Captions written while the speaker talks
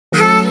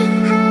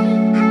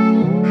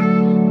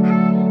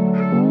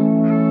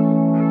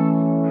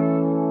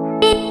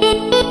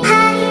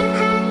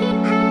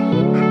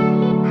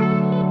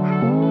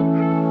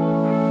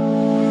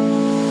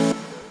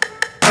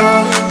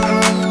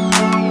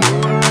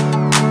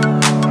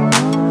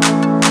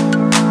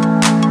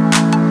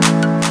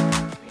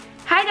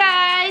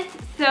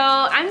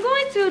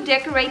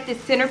decorate the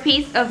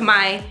centerpiece of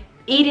my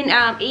eating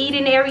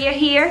area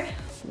here.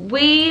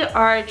 We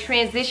are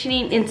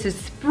transitioning into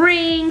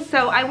spring,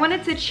 so I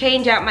wanted to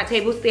change out my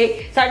table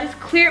stick. So I just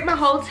cleared my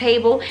whole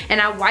table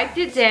and I wiped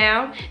it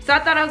down. So I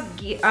thought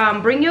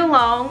I'd bring you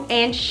along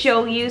and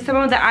show you some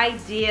of the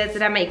ideas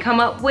that I may come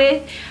up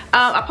with.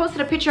 I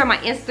posted a picture on my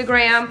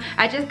Instagram.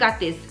 I just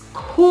got this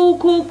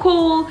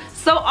cool,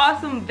 so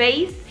awesome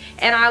vase,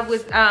 and I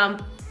was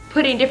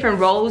putting different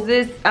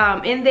roses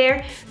in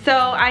there. So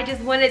I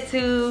just wanted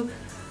to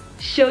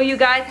show you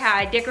guys how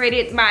I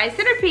decorated my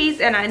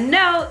centerpiece, and I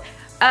know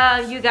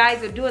you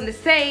guys are doing the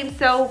same.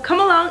 So come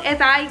along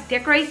as I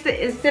decorate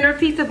the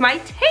centerpiece of my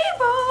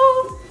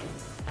table.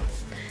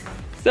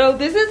 So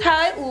this is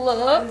how it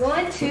looks.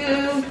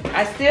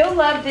 I still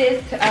love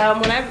this. When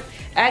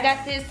I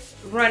got this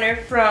runner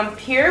from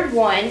Pier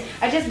 1,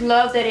 I just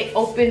love that it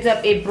opens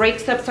up, it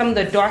breaks up some of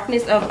the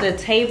darkness of the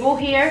table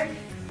here.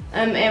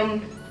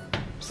 And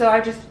so I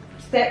just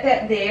set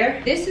that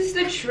there. This is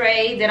the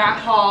tray that I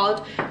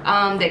hauled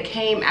that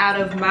came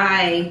out of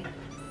my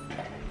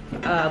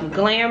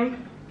GLAM.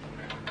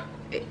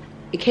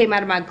 It came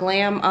out of my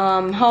GLAM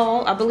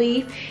haul, I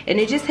believe, and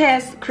it just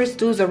has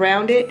crystals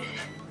around it.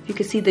 You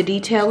can see the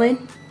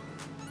detailing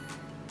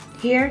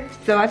here.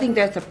 So I think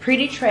that's a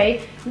pretty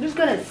tray. I'm just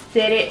gonna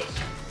set it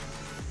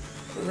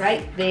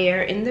right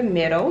there in the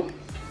middle.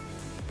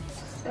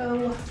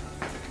 So,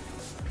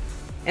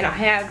 and I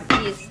have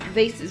these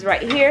vases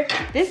right here.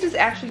 This is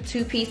actually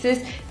 2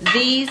 pieces.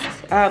 These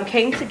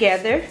came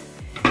together,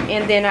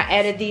 and then I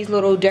added these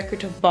little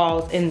decorative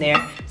balls in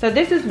there. So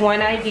this is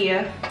one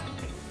idea.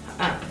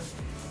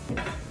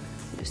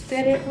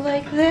 Set it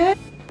like that.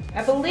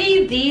 I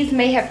believe these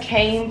may have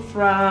came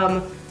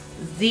from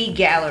Z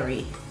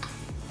Gallery.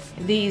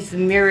 These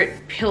mirrored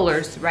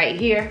pillars right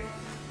here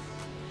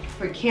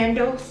for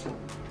candles.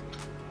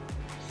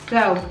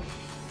 So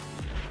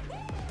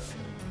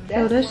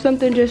that's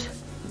something just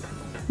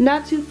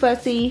not too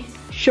fussy,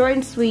 short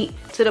and sweet,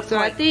 to the point. So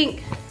I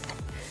think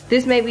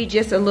this may be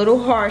just a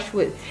little harsh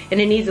with,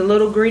 and it needs a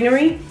little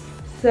greenery.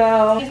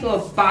 So these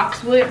little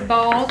boxwood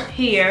balls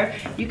here,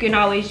 you can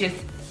always just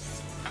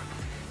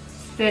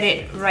set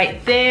it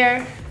right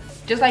there,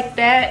 just like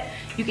that.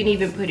 You can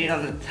even put it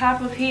on the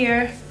top of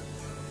here,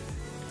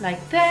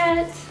 like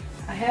that.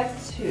 I have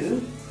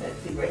 2. Let's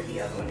see where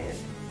the other one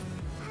is.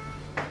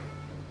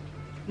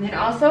 And then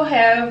I also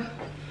have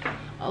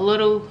a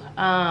little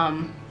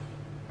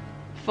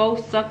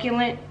faux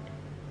succulent.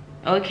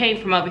 Oh, it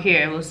came from over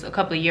here. It was a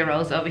couple of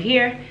euros over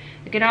here.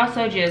 You can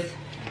also just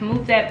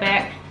move that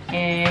back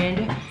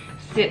and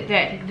sit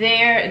that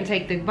there and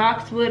take the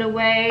boxwood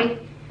away,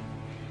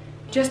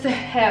 just to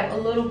have a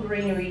little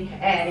greenery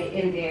added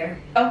in there.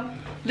 Oh,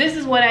 this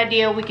is what I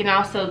did. We can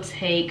also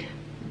take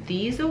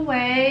these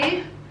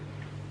away.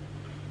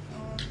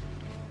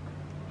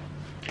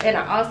 And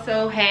I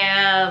also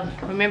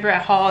have, remember I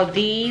hauled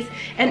these,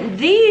 and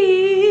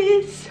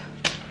these,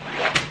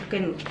 you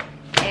can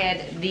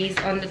add these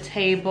on the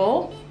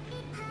table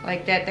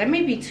like that. That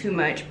may be too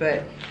much,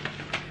 but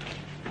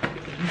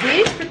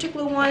these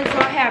particular ones, so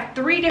I have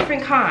 3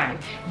 different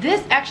kinds.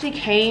 This actually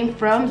came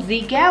from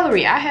Z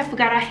Gallery. I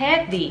forgot I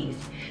had these.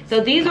 So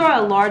these are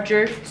a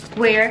larger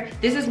square.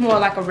 This is more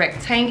like a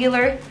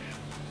rectangular.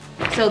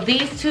 So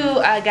these 2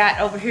 I got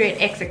over here at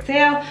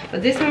XXL,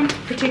 but this one in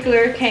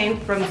particular came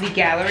from Z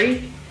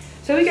Gallery.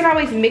 So we can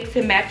always mix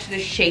and match the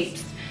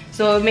shapes.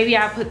 So maybe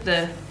I'll put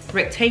the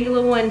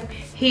rectangular one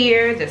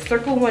here, the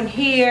circle one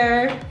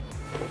here,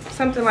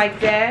 something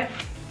like that.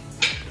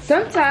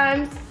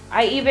 Sometimes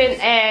I even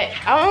add,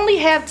 I only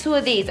have 2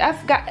 of these. I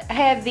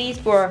have these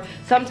for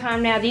some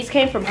time now. These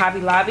came from Hobby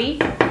Lobby.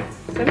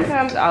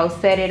 Sometimes I'll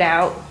set it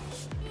out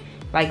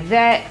like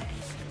that,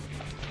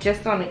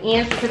 just on the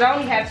ends, because I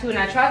only have 2, and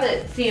I tried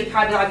to see if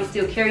Hobby Lobby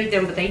still carried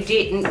them, but they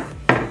didn't.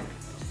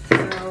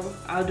 So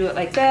I'll do it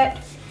like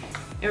that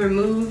and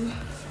remove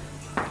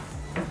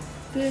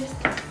this.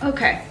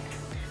 Okay,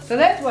 so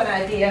that's one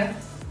idea.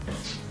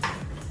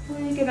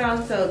 We can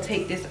also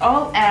take this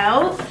all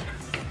out.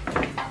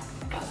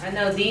 I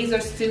know these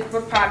are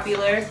super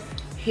popular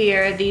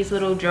here, these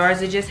little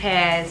jars. It just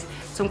has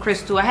some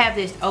crystal. I have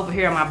this over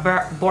here on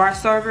my bar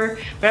server,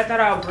 but I thought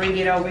I'll bring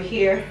it over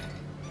here.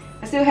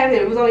 I still have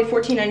it. It was only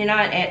 $14.99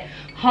 at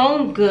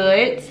Home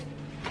Goods.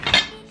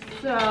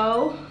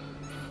 So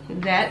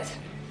that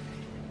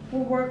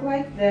will work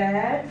like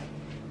that.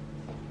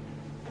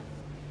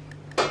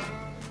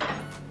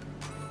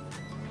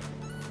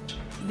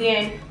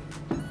 Then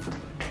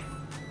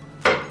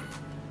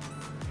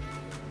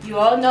you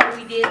all know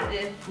we did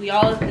this. We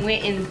all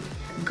went and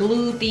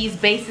glued these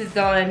bases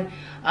on.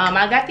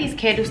 I got these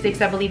candlesticks,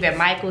 I believe, at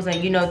Michael's,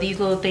 and you know these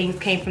little things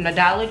came from the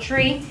Dollar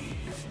Tree.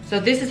 So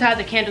this is how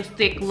the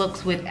candlestick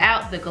looks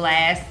without the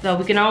glass. So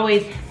we can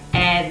always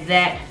add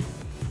that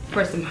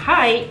for some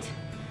height.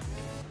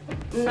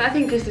 I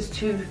think this is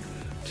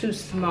too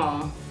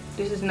small.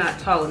 This is not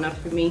tall enough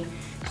for me.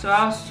 So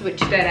I'll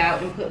switch that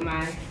out and put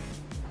my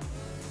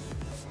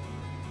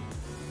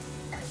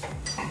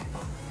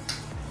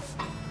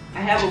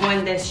I have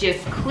one that's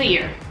just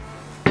clear.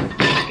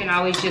 You can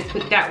always just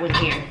put that one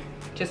here,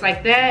 just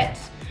like that.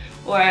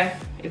 Or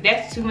if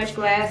that's too much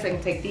glass, I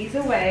can take these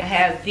away. I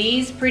have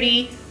these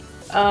pretty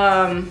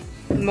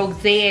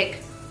mosaic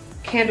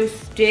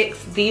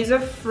candlesticks. These are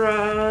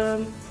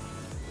from,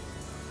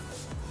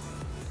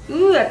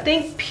 ooh, I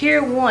think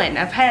Pier 1.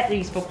 I've had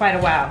these for quite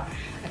a while.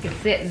 I can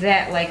set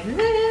that like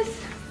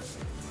this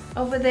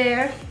over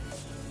there.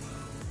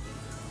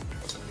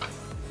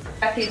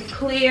 Got these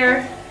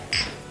clear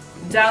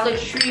Dollar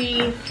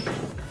Tree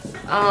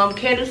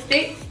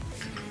candlesticks,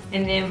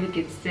 and then we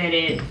could set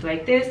it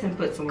like this and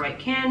put some white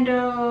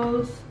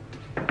candles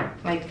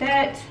like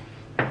that,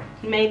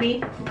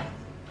 maybe,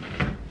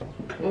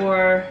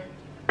 or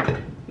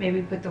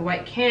maybe put the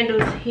white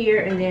candles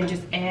here and then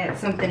just add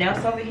something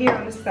else over here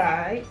on the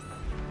side.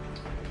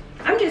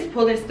 I'm just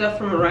pulling stuff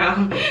from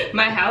around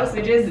my house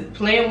and just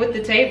playing with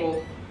the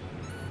table.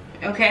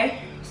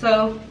 Okay,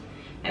 so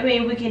I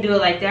mean, we can do it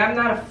like that. I'm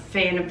not a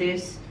fan of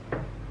this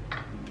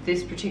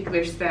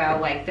particular style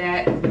like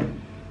that.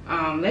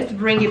 Let's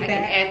bring it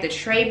back. Add the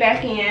tray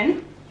back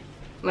in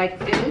like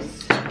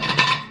this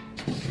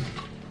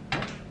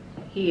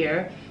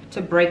here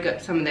to break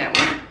up some of that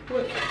one.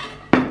 What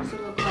does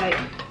it look like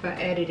if I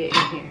added it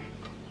in here?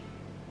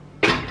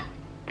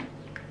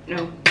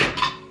 No,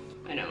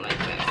 I don't like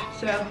that.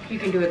 So you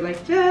can do it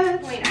like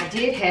that. Wait, I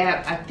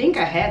think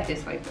I had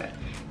this like that.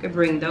 Could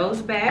bring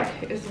those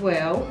back as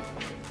well.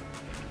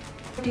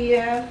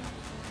 Yeah.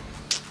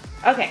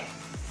 Okay,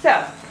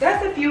 so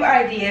that's a few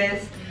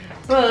ideas,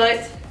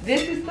 but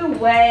this is the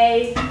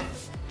way. I'm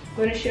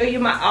gonna show you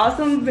my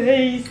awesome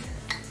vase.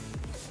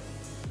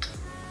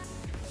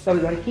 So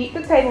we're gonna keep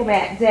the table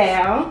mat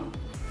down,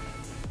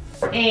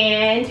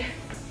 and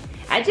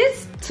I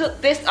just took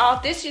this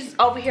off. This is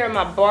over here on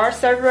my bar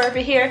server over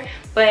here,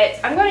 but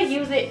I'm gonna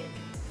use it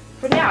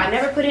for now. I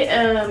never put it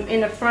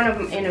in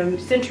the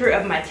center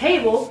of my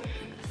table,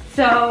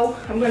 so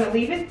I'm gonna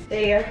leave it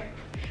there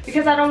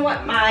because I don't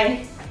want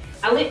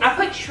I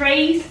put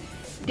trays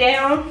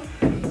down.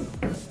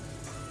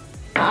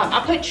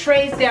 I put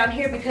trays down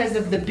here because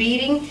of the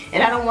beading,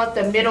 and I don't want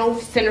the middle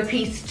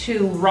centerpiece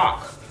to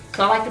rock.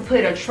 So I like to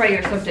put a tray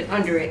or something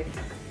under it.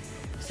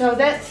 So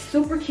that's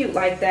super cute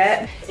like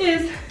that.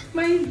 Is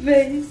my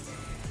vase.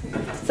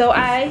 So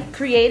I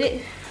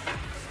created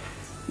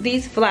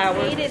these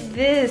flowers.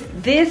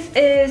 This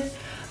is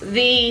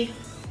the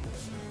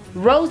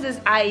roses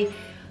I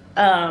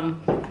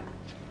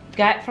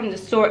got from the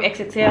store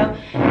XXL,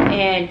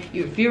 and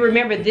if you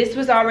remember, this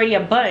was already a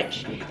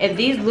bunch, and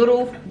these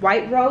little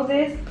white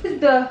roses, this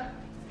is the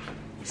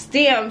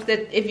stems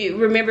that, if you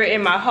remember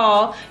in my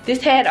haul,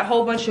 this had a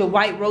whole bunch of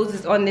white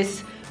roses on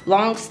this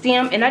long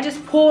stem, and I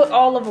just pulled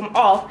all of them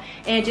off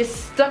and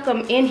just stuck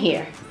them in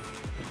here,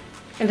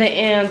 and the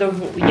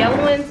yellow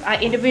ones I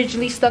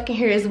individually stuck in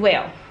here as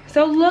well.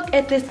 So look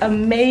at this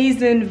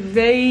amazing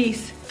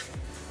vase.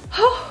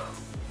 Oh,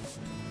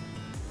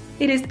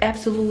 it is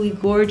absolutely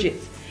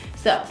gorgeous.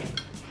 So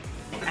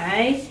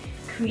I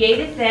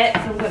created that,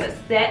 so I'm gonna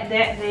set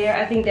that there.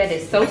 I think that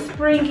is so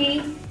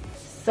springy,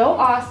 so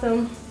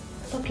awesome.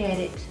 Look at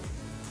it.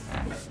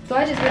 So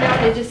I just went out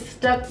and just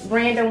stuck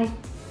random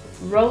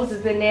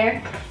roses in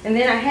there, and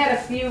then I had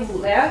a few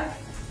left.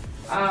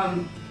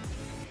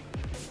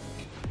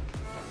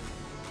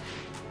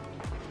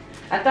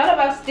 I thought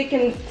about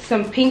sticking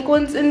some pink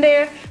ones in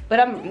there,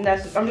 but I'm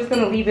just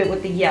gonna leave it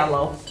with the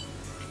yellow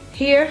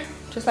here,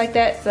 just like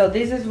that. So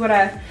this is what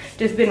I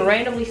just been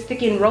randomly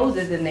sticking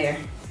roses in there.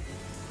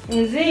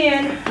 And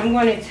then I'm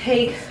going to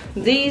take,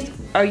 these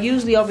are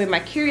usually over in my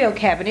curio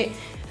cabinet.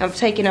 I'm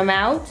taking them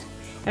out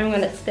and I'm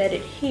going to set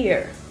it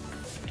here.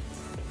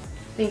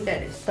 I think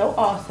that is so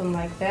awesome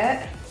like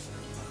that.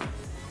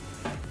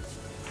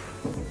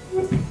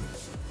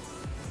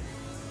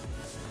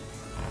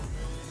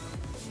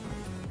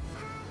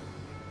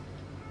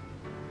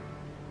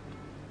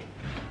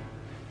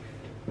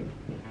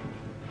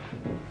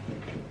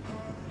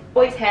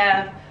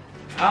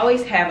 I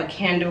always have a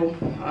candle,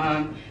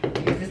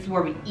 because this is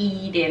where we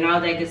eat and all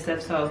that good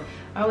stuff, so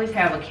I always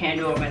have a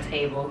candle on my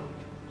table.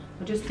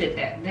 I'll just sit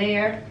that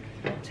there.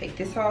 Take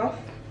this off.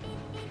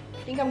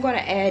 I think I'm gonna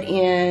add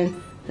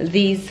in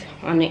these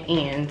on the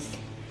ends.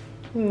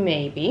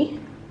 Maybe.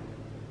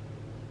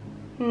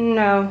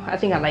 No, I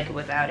think I like it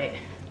without it.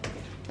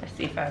 Let's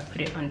see if I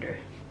put it under.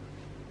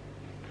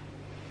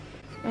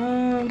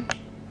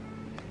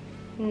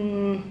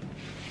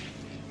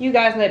 You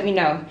guys let me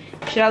know.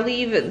 Should I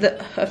leave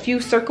a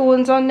few circle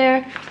ones on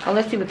there? Oh,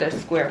 let's see what the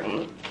square one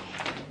looks.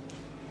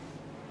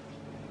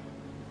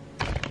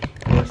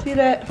 You see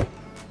that?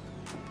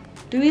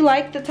 Do we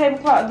like the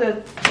tablecloth,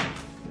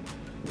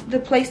 the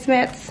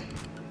placemats?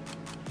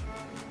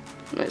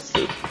 Let's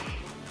see.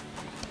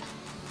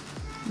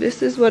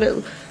 This is what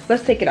it,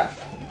 let's take it off.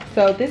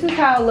 So this is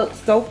how it looks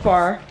so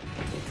far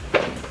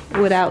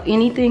without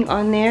anything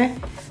on there.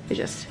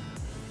 It's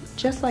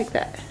just like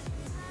that.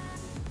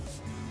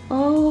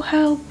 Oh,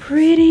 how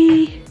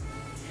pretty.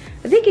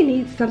 I think it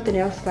needs something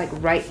else like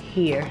right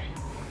here.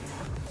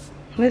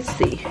 Let's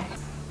see.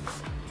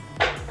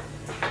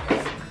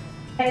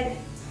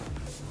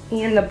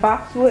 And the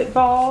boxwood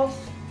balls.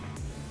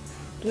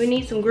 Do we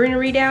need some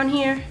greenery down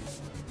here?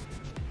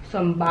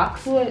 Some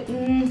boxwood.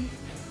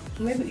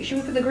 Maybe should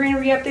we put the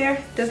greenery up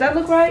there? Does that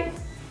look right?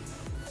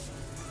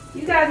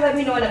 You guys let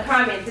me know in the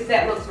comments if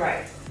that looks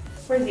right.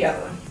 Where's the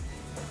other one?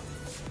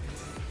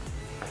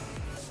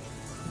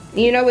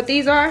 You know what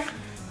these are?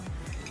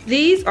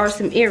 These are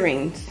some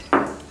earrings.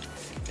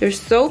 They're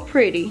so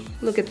pretty.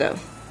 Look at them.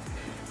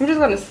 I'm just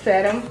gonna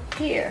set them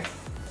here.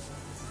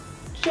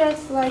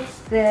 Just like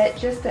that,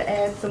 just to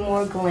add some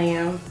more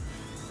glam.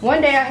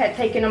 One day I had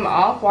taken them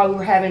off while we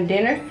were having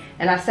dinner,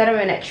 and I set them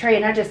in that tray,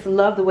 and I just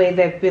love the way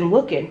they've been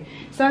looking.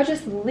 So I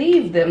just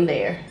leave them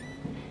there.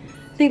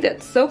 I think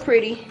that's so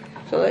pretty.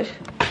 So let's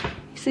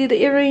see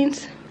the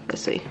earrings.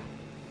 Let's see.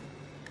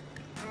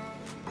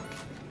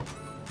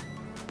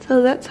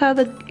 So that's how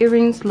the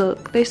earrings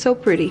look. They're so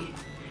pretty.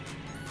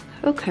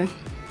 Okay.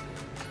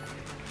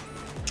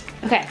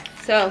 Okay,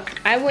 so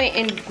I went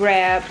and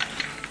grabbed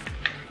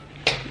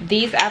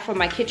these out from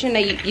my kitchen.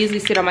 They usually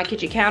sit on my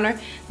kitchen counter.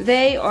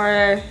 They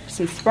are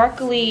some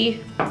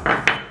sparkly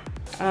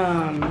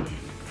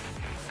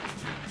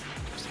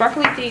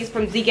things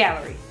from Z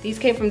Gallery. These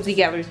came from Z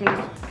Gallery. So I'm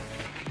just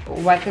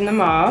wiping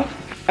them off.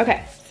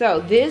 Okay,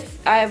 so this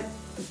I've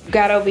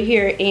got over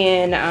here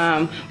in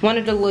one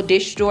of the little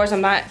dish drawers.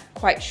 I'm not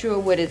quite sure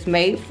what it's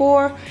made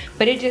for,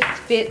 but it just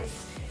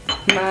fits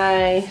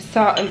my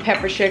salt and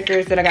pepper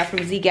shakers that I got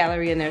from Z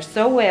Gallery in there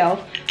so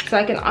well. So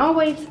I can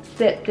always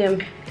set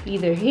them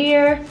either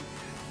here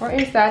or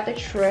inside the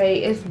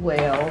tray as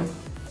well.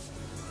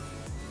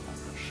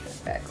 Push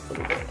that back a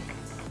little bit.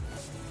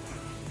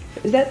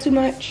 Is that too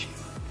much?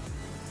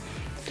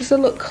 Just a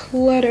little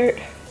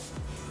cluttered.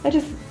 I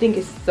just think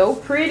it's so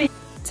pretty.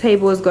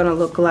 Table is gonna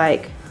look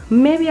like,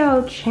 maybe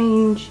I'll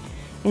change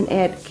and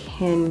add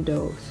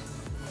candles.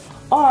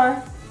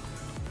 Or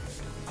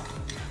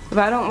if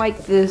I don't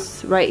like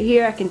this right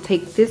here, I can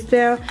take this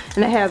down,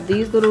 and I have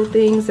these little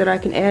things that I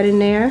can add in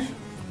there.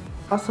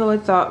 Also a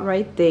thought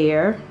right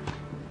there.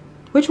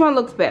 Which one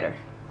looks better?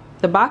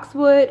 The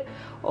boxwood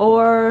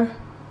or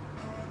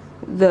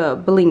the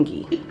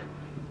blingy?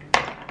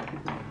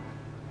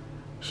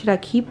 Should I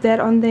keep that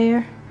on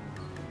there?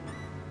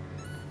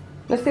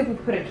 Let's see if we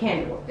put a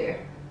candle up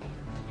there.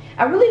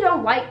 I really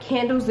don't like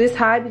candles this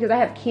high because I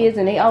have kids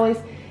and they always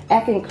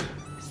acting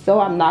so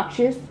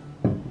obnoxious.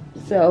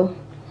 So,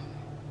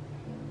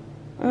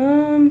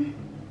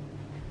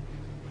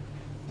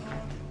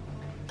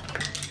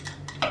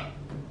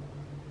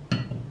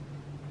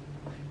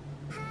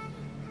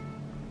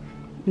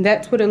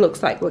 that's what it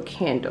looks like with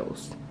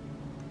candles.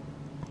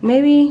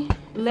 Maybe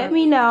let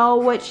me know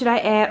what should I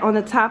add on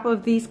the top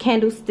of these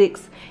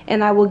candlesticks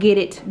and I will get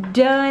it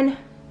done.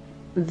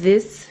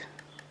 This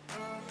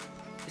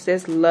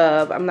says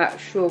love. I'm not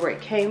sure where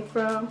it came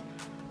from,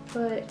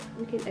 but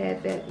we can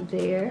add that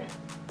there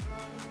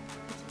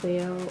as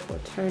well, or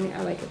turn it.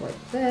 I like it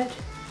like that.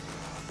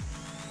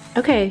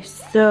 Okay,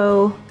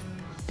 so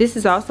this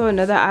is also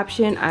another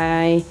option.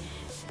 I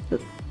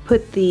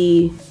put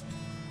the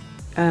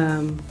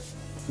salt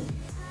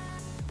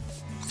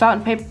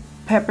and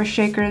pepper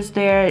shakers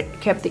there,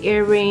 kept the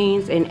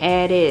earrings, and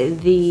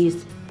added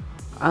these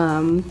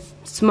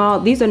small,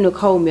 these are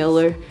Nicole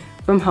Miller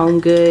from Home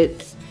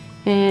Goods,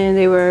 and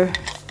they were,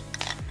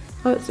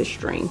 oh, it's a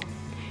string,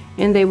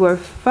 and they were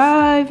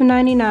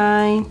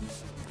 $5.99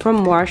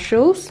 from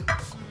Marshall's.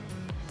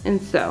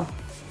 And so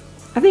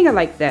I think I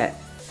like that.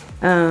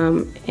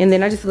 And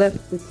then I just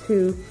left the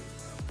two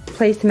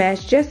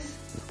placemats just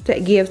to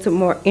give some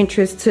more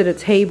interest to the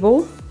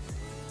table.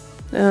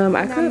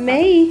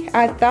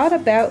 I thought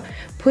about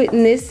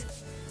putting this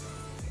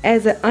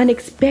as an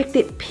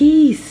unexpected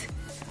piece.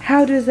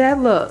 How does that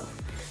look?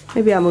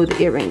 Maybe I'll move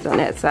the earrings on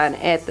that side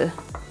and add the,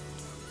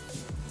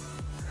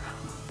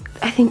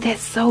 I think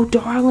that's so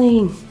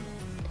darling.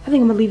 I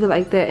think I'm gonna leave it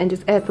like that and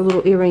just add the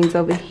little earrings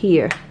over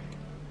here.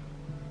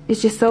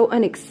 It's just so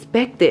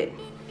unexpected.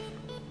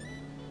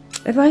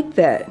 I like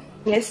that.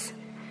 Yes,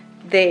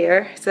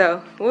 there.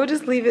 So we'll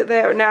just leave it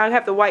there. Now I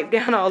have to wipe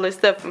down all this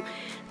stuff from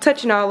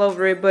touching all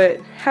over it,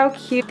 but how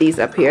cute. These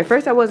up here. At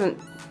first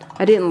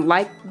I didn't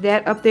like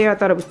that up there. I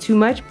thought it was too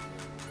much.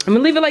 I'm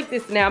gonna leave it like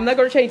this now. I'm not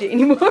gonna change it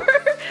anymore.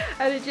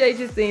 I did change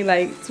this thing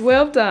like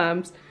 12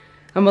 times.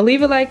 I'm gonna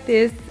leave it like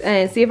this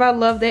and see if I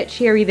love that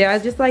cherry there. I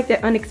just like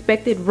that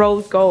unexpected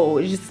rose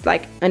gold. It's just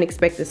like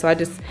unexpected, so I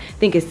just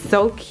think it's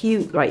so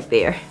cute right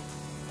there.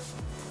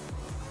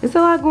 There's a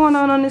lot going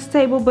on this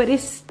table, but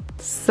it's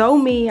so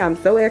me. I'm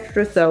so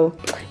extra, so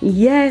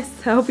yes,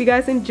 I hope you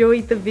guys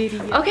enjoyed the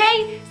video.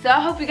 Okay, so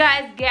I hope you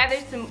guys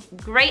gathered some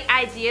great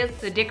ideas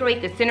to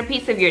decorate the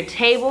centerpiece of your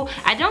table.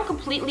 I don't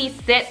completely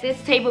set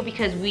this table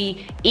because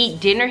we eat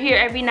dinner here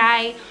every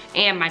night,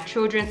 and my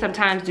children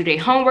sometimes do their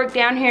homework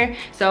down here,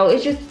 so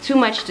it's just too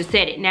much to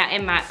set it. Now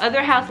in my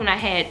other house, when I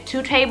had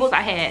two tables,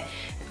 I had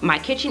my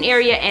kitchen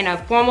area and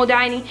a formal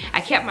dining.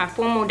 I kept my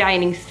formal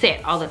dining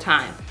set all the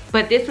time.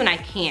 But this one I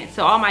can't.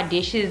 So all my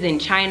dishes and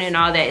china and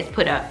all that is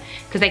put up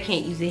because I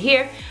can't use it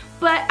here.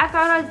 But I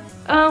thought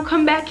I'd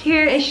come back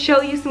here and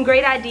show you some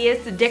great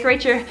ideas to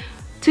decorate your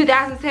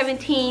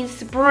 2017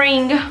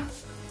 spring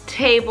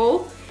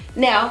table.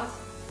 Now,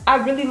 I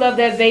really love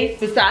that vase.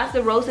 Besides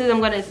the roses,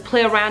 I'm gonna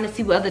play around and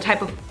see what other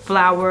type of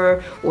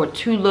flower or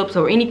tulips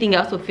or anything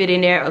else will fit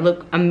in there or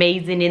look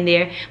amazing in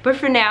there. But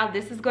for now,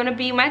 this is gonna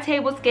be my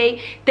table scape.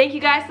 Thank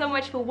you guys so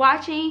much for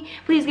watching.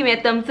 Please give me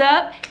a thumbs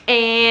up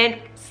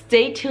and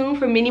stay tuned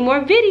for many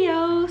more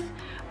videos.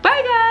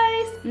 Bye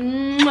guys.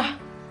 Mwah.